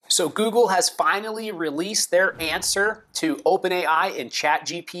So Google has finally released their answer to OpenAI and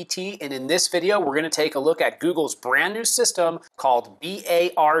ChatGPT, and in this video, we're going to take a look at Google's brand new system called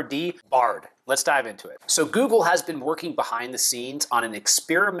Bard. Let's dive into it. So Google has been working behind the scenes on an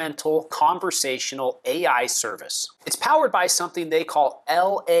experimental conversational AI service. It's powered by something they call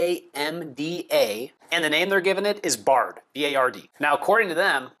LaMDA, and the name they're giving it is Bard, B-A-R-D. Now, according to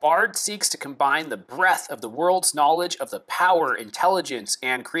them, Bard seeks to combine the breadth of the world's knowledge of the power, intelligence,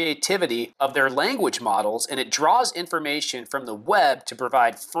 and creativity of their language models, and it draws information from the web to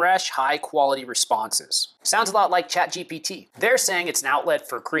provide fresh, high-quality responses. Sounds a lot like ChatGPT. They're saying it's an outlet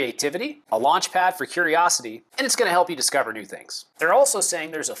for creativity, a launchpad for curiosity, and it's going to help you discover new things. They're also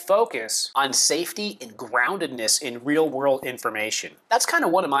saying there's a focus on safety and groundedness in real-world information. That's kind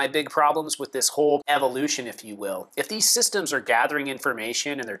of one of my big problems with this whole evolution, if you will. If these systems are gathering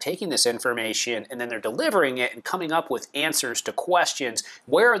information and they're taking this information and then they're delivering it and coming up with answers to questions,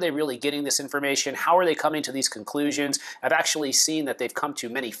 where are they really getting this information? How are they coming to these conclusions? I've actually seen that they've come to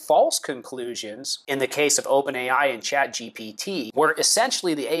many false conclusions in the case of OpenAI and ChatGPT, where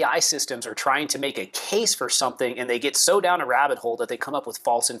essentially the AI systems are trying to make a case for something and they get so down a rabbit hole that they come up with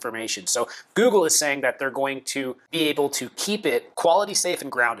false information. So Google is saying that they're going to be able to keep it quality, safe,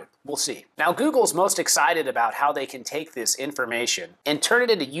 and grounded. We'll see. Now, Google's most excited about how they can take this information and turn it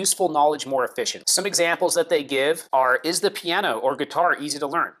into useful knowledge more efficient. Some examples that they give are, is the piano or guitar easy to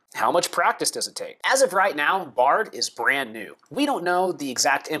learn? How much practice does it take? As of right now, Bard is brand new. We don't know the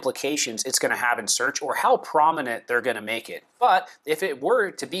exact implications it's going to have in search or how prominent they're going to make it. But if it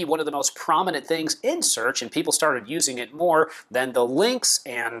were to be one of the most prominent things in search and people started using it more, then the links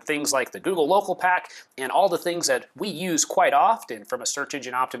and things like the Google Local Pack and all the things that we use quite often from a search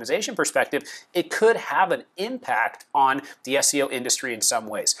engine optimization perspective, it could have an impact on the SEO industry in some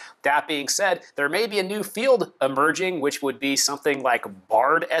ways. That being said, there may be a new field emerging, which would be something like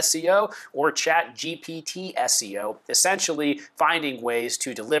Bard SEO or ChatGPT SEO, essentially finding ways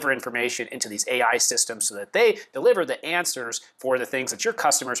to deliver information into these AI systems so that they deliver the answers for the things that your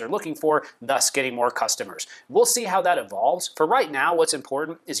customers are looking for, thus getting more customers. We'll see how that evolves. For right now, what's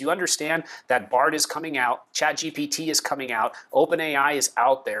important is you understand that Bard is coming out, ChatGPT is coming out, OpenAI is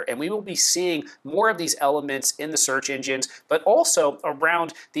out there, and we will be seeing more of these elements in the search engines, but also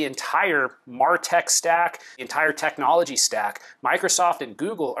around the entire MarTech stack, the entire technology stack. Microsoft and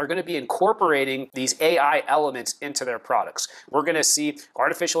Google are going to be incorporating these AI elements into their products. We're going to see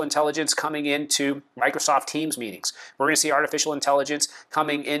artificial intelligence coming into Microsoft Teams meetings. We're going to see artificial intelligence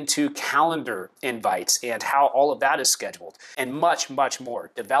coming into calendar invites and how all of that is scheduled, and much, much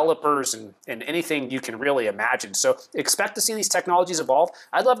more. Developers and anything you can really imagine. So expect to see these technologies evolve.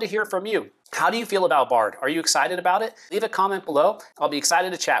 I'd love to hear from you. How do you feel about Bard? Are you excited about it? Leave a comment below. I'll be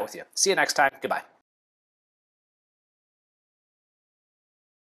excited to chat with you. See you next time. Goodbye.